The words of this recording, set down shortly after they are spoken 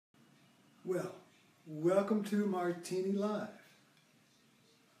Well, welcome to Martini Live.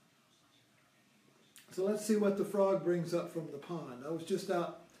 So let's see what the frog brings up from the pond. I was just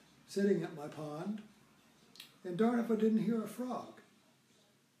out sitting at my pond, and darn if I didn't hear a frog.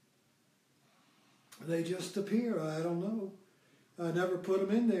 They just appear, I don't know. I never put them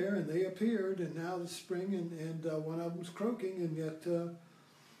in there, and they appeared, and now it's spring, and one of them's croaking, and yet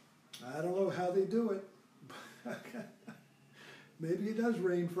I don't know how they do it. Maybe it does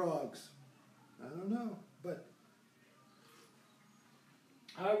rain frogs. I don't know, but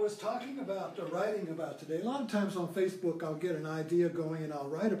I was talking about, writing about today. A lot of times on Facebook I'll get an idea going and I'll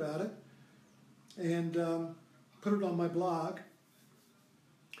write about it and put it on my blog.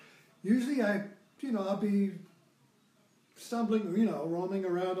 Usually I'll be stumbling, roaming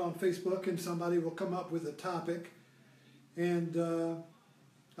around on Facebook and somebody will come up with a topic and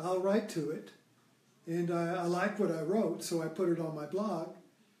I'll write to it. And I like what I wrote, so I put it on my blog.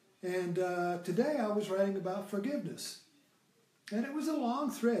 And today I was writing about forgiveness. And it was a long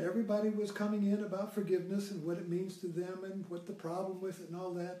thread. Everybody was coming in about forgiveness and what it means to them and what the problem with it and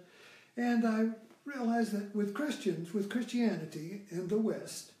all that. And I realized that with Christians, with Christianity in the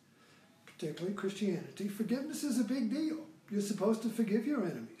West, particularly Christianity, forgiveness is a big deal. You're supposed to forgive your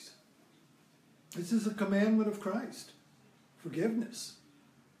enemies. This is a commandment of Christ. Forgiveness.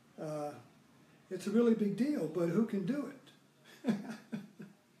 It's a really big deal, but who can do it?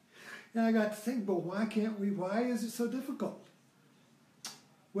 And I got to think, but why can't we? Why is it so difficult?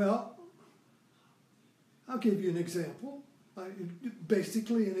 Well, I'll give you an example.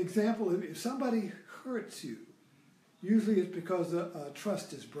 Basically, an example of if somebody hurts you, usually it's because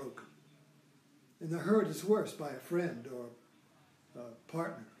trust is broken. And the hurt is worse by a friend or a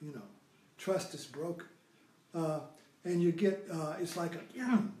partner, Trust is broken. And you get, it's like a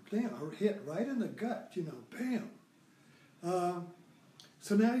hit right in the gut, bam.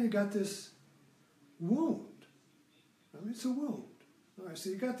 So now you got this wound. It's a wound. All right,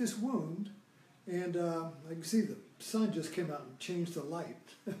 so you got this wound, and I can see the sun just came out and changed the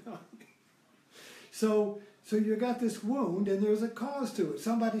light. So you got this wound, and there's a cause to it.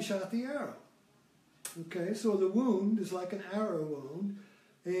 Somebody shot the arrow. Okay, so the wound is like an arrow wound,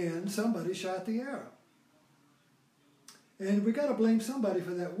 and somebody shot the arrow. And we got to blame somebody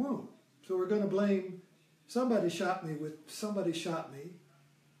for that wound. So we're going to blame somebody shot me,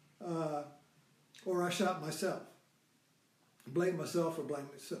 or I shot myself. Blame myself or blame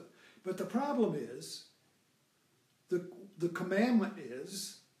myself. But the problem is, the commandment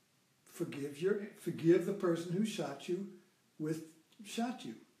is, forgive the person who shot you with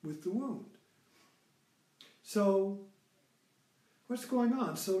the wound. So what's going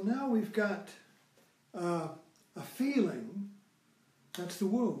on? So now we've got a feeling, that's the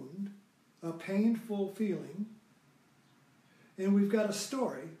wound, a painful feeling, and we've got a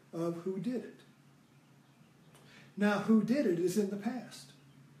story of who did it. Now, who did it is in the past.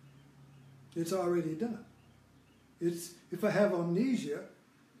 It's already done. If I have amnesia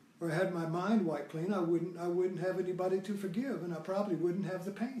or I had my mind wiped clean, I wouldn't have anybody to forgive, and I probably wouldn't have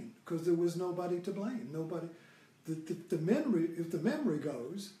the pain because there was nobody to blame. Nobody. The memory, if the memory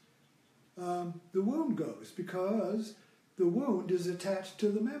goes, the wound goes because the wound is attached to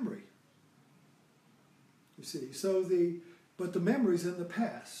the memory. You see, but the memory's in the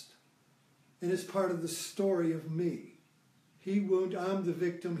past, and it's part of the story of me. I'm the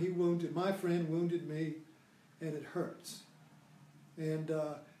victim, he wounded, my friend wounded me, and it hurts. And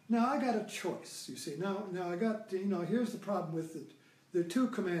now I got a choice, you see. Now I got, here's the problem with it. There are two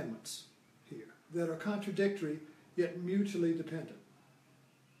commandments here that are contradictory, yet mutually dependent.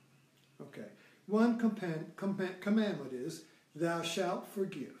 Okay. One commandment is, thou shalt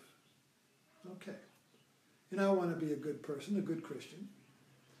forgive. Okay. And I want to be a good person, a good Christian.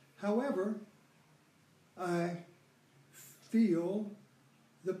 However, I feel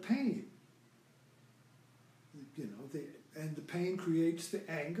the pain. And the pain creates the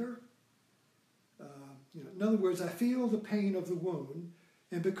anger. In other words, I feel the pain of the wound,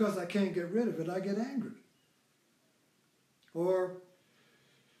 and because I can't get rid of it, I get angry. Or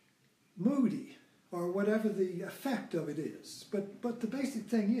moody, or whatever the effect of it is. But the basic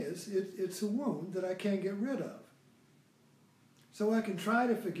thing is, it's a wound that I can't get rid of. So I can try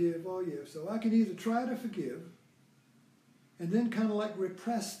to forgive, so I can either try to forgive, and then kind of like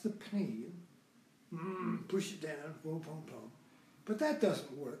repress the pain, push it down, boom, boom, boom. But that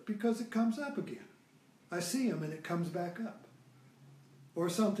doesn't work because it comes up again. I see him and it comes back up. Or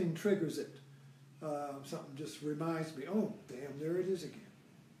something triggers it. Something just reminds me, oh, damn, there it is again,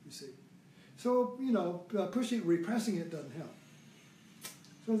 you see. So, repressing it doesn't help.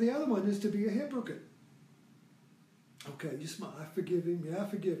 So the other one is to be a hypocrite. Okay, you smile, I forgive him, yeah, I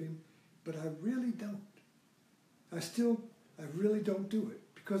forgive him. but I really don't. I really don't do it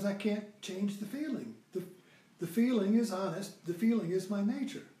because I can't change the feeling. The feeling is honest. The feeling is my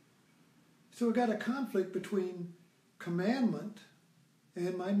nature. So I got a conflict between commandment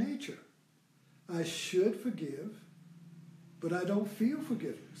and my nature. I should forgive, but I don't feel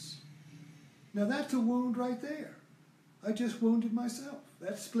forgiveness. Now that's a wound right there. I just wounded myself.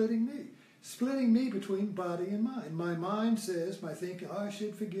 That's splitting me. Splitting me between body and mind. My mind says, my thinking, oh, I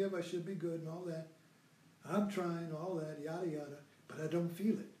should forgive, I should be good and all that. I'm trying, all that, yada, yada, but I don't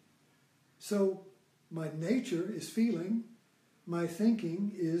feel it. So my nature is feeling, my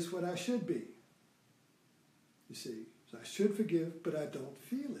thinking is what I should be. You see, so I should forgive, but I don't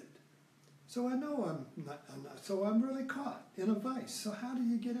feel it. So I know I'm not, so I'm really caught in a vice. So how do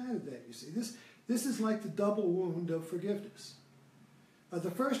you get out of that, you see? This is like the double wound of forgiveness.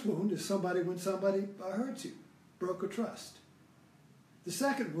 The first wound is when somebody hurts you, broke a trust. The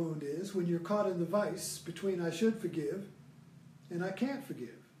second wound is when you're caught in the vice between I should forgive and I can't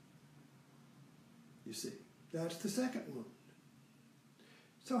forgive. You see, that's the second wound.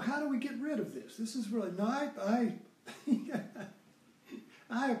 So how do we get rid of this? This is really, no,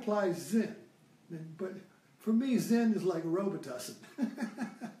 I apply Zen, but for me Zen is like Robitussin.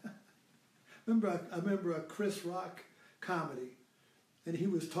 I remember a Chris Rock comedy, and he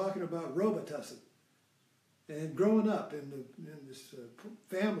was talking about Robitussin. And growing up in this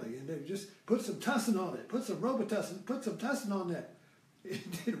family, and they just put some tussin on it, put some Robitussin, put some tussin on that.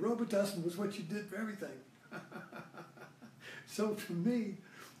 Robitussin was what you did for everything. So for me,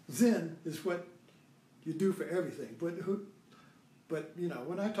 Zen is what you do for everything. But you know,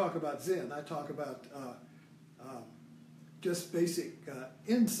 when I talk about Zen, I talk about just basic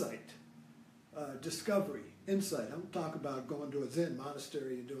insight, discovery, insight. I don't talk about going to a Zen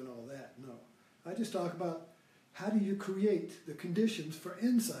monastery and doing all that. No, I just talk about how do you create the conditions for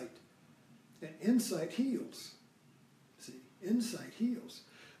insight? And insight heals. See, insight heals.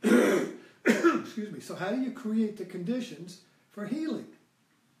 Excuse me. So how do you create the conditions for healing?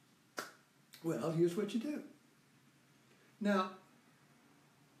 Well, here's what you do. Now,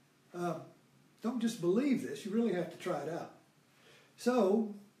 don't just believe this. You really have to try it out.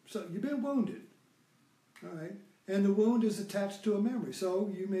 So you've been wounded, all right? And the wound is attached to a memory.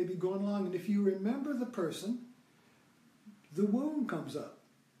 So you may be going along, and if you remember the person, the wound comes up.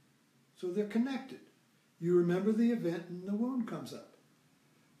 So they're connected. You remember the event, and the wound comes up.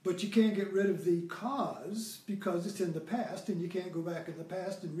 But you can't get rid of the cause because it's in the past, and you can't go back in the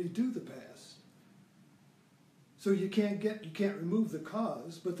past and redo the past. So you can't remove the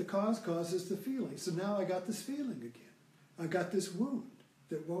cause, but the cause causes the feeling. So now I got this feeling again. I got this wound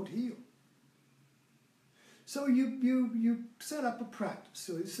that won't heal. So you set up a practice.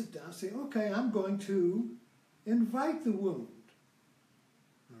 So you sit down and say, okay, I'm going to invite the wound.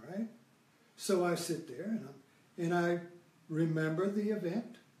 All right? So I sit there and I remember the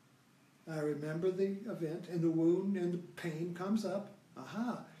event. I remember the event, and the wound and the pain comes up.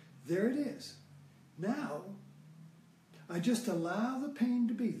 Aha, there it is. Now, I just allow the pain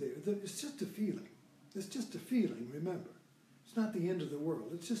to be there. It's just a feeling. It's just a feeling, remember. It's not the end of the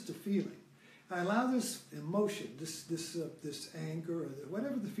world. It's just a feeling. I allow this emotion, this anger, or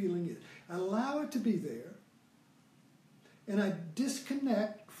whatever the feeling is, I allow it to be there, and I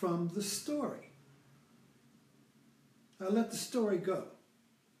disconnect from the story. I let the story go.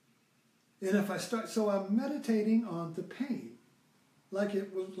 And if I start, so I'm meditating on the pain, like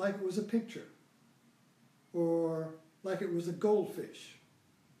it was a picture, or like it was a goldfish,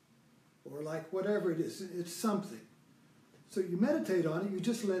 or like whatever it is. It's something. So you meditate on it. You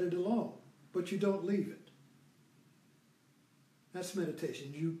just let it alone, but you don't leave it. That's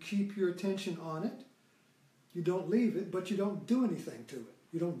meditation. You keep your attention on it. You don't leave it, but you don't do anything to it.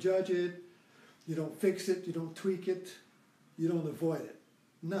 You don't judge it. You don't fix it. You don't tweak it. You don't avoid it.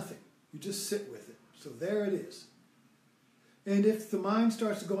 Nothing. You just sit with it. So there it is. And if the mind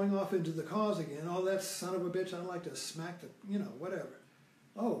starts going off into the cause again, oh, that son of a bitch, I'd like to smack the, whatever.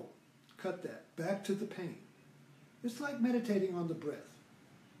 Oh, cut that. Back to the pain. It's like meditating on the breath.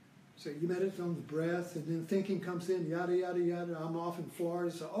 So you meditate on the breath, and then thinking comes in, yada, yada, yada. I'm off in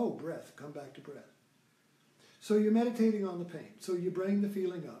Florida, so, oh, breath, come back to breath. So you're meditating on the pain. So you bring the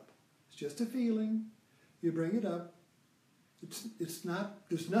feeling up. It's just a feeling. You bring it up. It's not,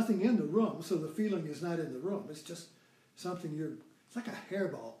 there's nothing in the room, so the feeling is not in the room. It's just something it's like a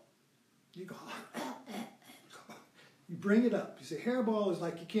hairball. You go, you bring it up. You say hairball is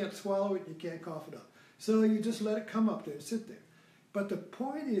like you can't swallow it, you can't cough it up. So you just let it come up there and sit there. But the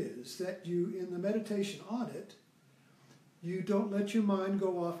point is that you, in the meditation on it, you don't let your mind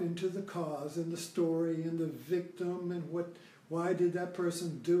go off into the cause and the story and the victim and why did that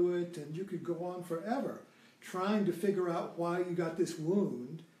person do it? And you could go on forever trying to figure out why you got this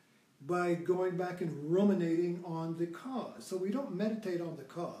wound by going back and ruminating on the cause. So we don't meditate on the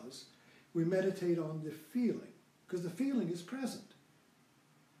cause, we meditate on the feeling, because the feeling is present.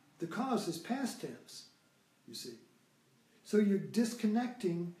 The cause is past tense, you see. So you're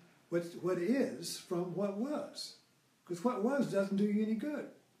disconnecting what is from what was, because what was doesn't do you any good.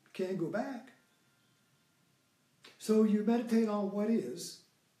 Can't go back. So you meditate on what is,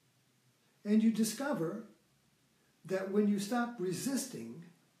 and you discover that when you stop resisting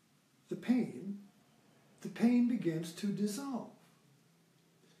the pain begins to dissolve.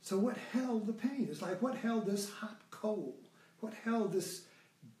 So what held the pain? It's like what held this hot coal, what held this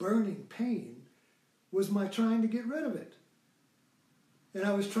burning pain was my trying to get rid of it. And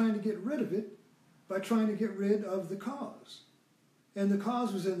I was trying to get rid of it by trying to get rid of the cause. And the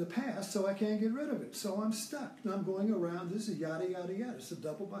cause was in the past, so I can't get rid of it. So I'm stuck. And I'm going around. This is yada, yada, yada. It's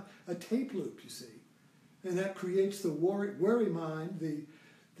a tape loop, you see. And that creates the worry mind, the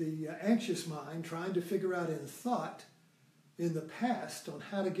anxious mind, trying to figure out in thought, in the past, on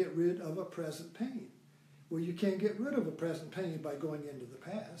how to get rid of a present pain. Well, you can't get rid of a present pain by going into the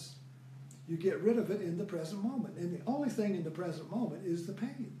past. You get rid of it in the present moment. And the only thing in the present moment is the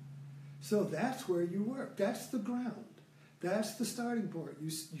pain. So that's where you work. That's the ground. That's the starting point.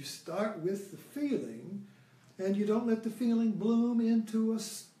 You start with the feeling, and you don't let the feeling bloom into a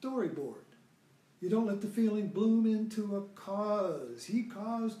storyboard. You don't let the feeling bloom into a cause. He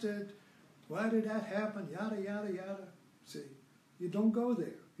caused it. Why did that happen? Yada, yada, yada. See, you don't go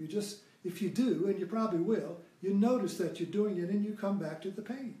there. You just, if you do, and you probably will, you notice that you're doing it and you come back to the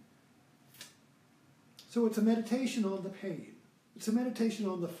pain. So it's a meditation on the pain. It's a meditation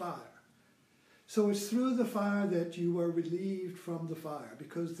on the fire. So it's through the fire that you are relieved from the fire,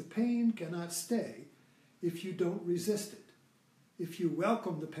 because the pain cannot stay if you don't resist it. If you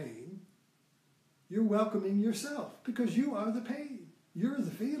welcome the pain, you're welcoming yourself, because you are the pain. You're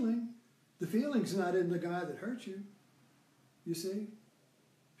the feeling. The feeling's not in the guy that hurt you, you see.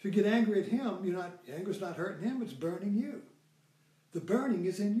 If you get angry at him, anger's not hurting him, it's burning you. The burning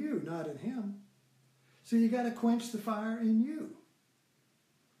is in you, not in him. So you got to quench the fire in you.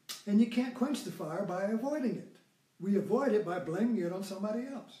 And you can't quench the fire by avoiding it. We avoid it by blaming it on somebody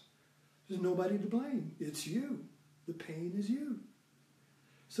else. There's nobody to blame. It's you. The pain is you.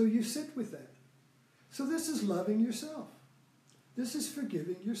 So you sit with that. So this is loving yourself. This is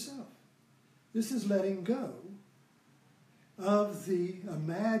forgiving yourself. This is letting go of the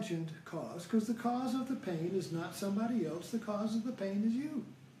imagined cause, because the cause of the pain is not somebody else. The cause of the pain is you.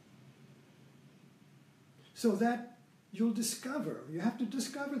 So that you'll discover. You have to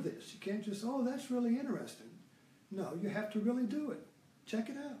discover this. You can't just, oh, that's really interesting. No, you have to really do it. Check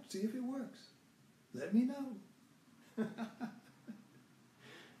it out. See if it works. Let me know.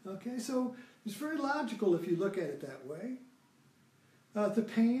 Okay, so it's very logical if you look at it that way. The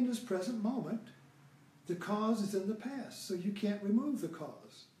pain is present moment. The cause is in the past, so you can't remove the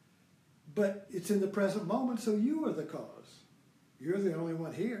cause. But it's in the present moment, so you are the cause. You're the only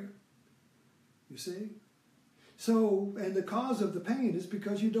one here. You see? So, and the cause of the pain is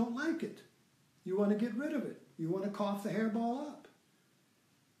because you don't like it. You want to get rid of it. You want to cough the hairball up.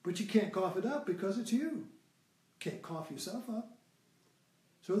 But you can't cough it up because it's you. Can't cough yourself up.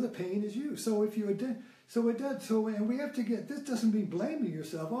 So the pain is you. So if you and we have to get, this doesn't mean blaming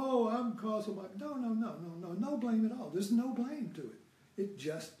yourself. Oh, I'm causing my, no blame at all. There's no blame to it. It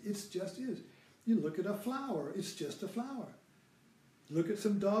just is. You look at a flower, it's just a flower. Look at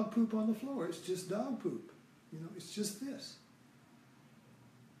some dog poop on the floor, it's just dog poop. It's just this.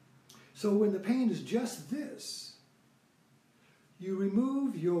 So when the pain is just this, you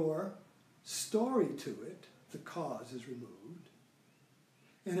remove your story to it, the cause is removed.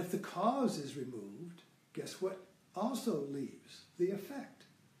 And if the cause is removed, guess what also leaves? The effect.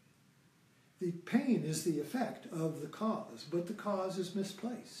 The pain is the effect of the cause, but the cause is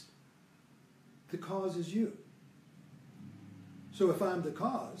misplaced. The cause is you. So if I'm the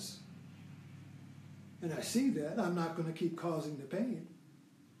cause, and I see that, I'm not going to keep causing the pain.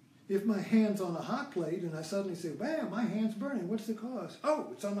 If my hand's on a hot plate and I suddenly say, bam, my hand's burning, what's the cause? Oh,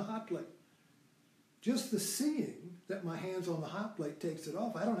 it's on the hot plate. Just the seeing that my hand's on the hot plate takes it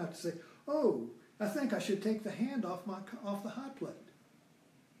off. I don't have to say, oh, I think I should take the hand off the hot plate.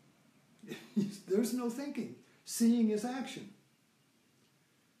 There's no thinking. Seeing is action.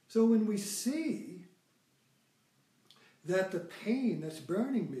 So when we see that the pain that's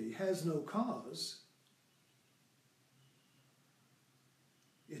burning me has no cause,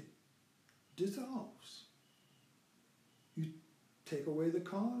 it dissolves. You take away the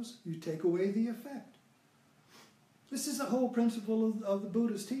cause, you take away the effect. This is the whole principle of the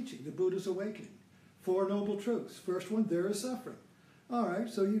Buddha's teaching, the Buddha's awakening. Four Noble Truths. First one, there is suffering. All right,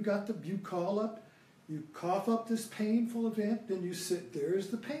 so you cough up this painful event, then you sit, there's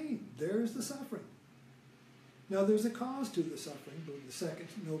the pain, there's the suffering. Now there's a cause to the suffering, but the second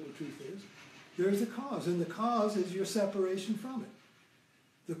Noble Truth is, there's a cause, and the cause is your separation from it.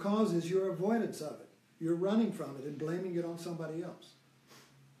 The cause is your avoidance of it. You're running from it and blaming it on somebody else.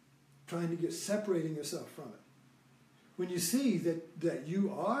 Trying to separating yourself from it. When you see that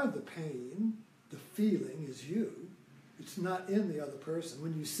you are the pain, the feeling is you, it's not in the other person.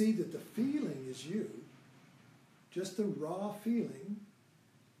 When you see that the feeling is you, just the raw feeling,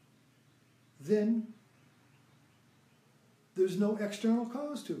 then there's no external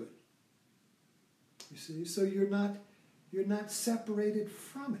cause to it. You see, so you're not separated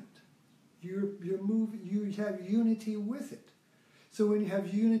from it. You're moving. You have unity with it. So when you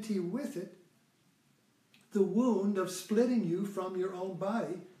have unity with it, the wound of splitting you from your own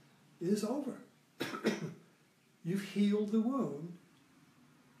body is over. You've healed the wound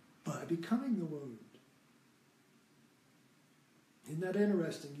by becoming the wound. Isn't that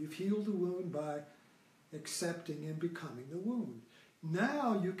interesting? You've healed the wound by accepting and becoming the wound.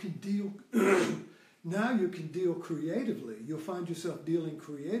 Now you can deal. Now you can deal creatively. You'll find yourself dealing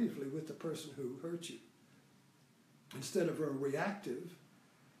creatively with the person who hurt you. Instead of a reactive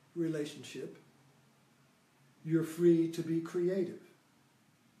relationship, you're free to be creative.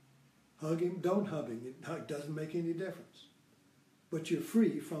 Hug him, don't hug him. It doesn't make any difference. But you're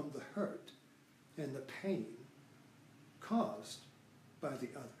free from the hurt and the pain caused by the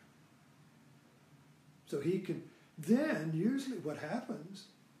other. So he can, then usually what happens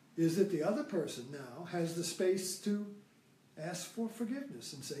is that the other person now has the space to ask for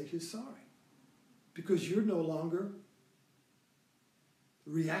forgiveness and say he's sorry. Because you're no longer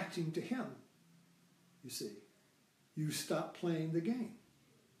reacting to him, you see. You stop playing the game.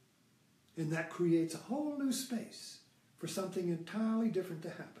 And that creates a whole new space for something entirely different to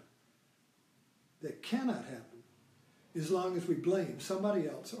happen. That cannot happen as long as we blame somebody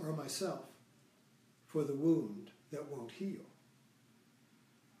else or myself for the wound that won't heal.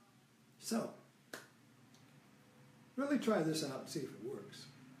 So, really try this out and see if it works.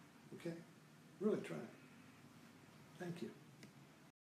 Okay? Really try it. Thank you.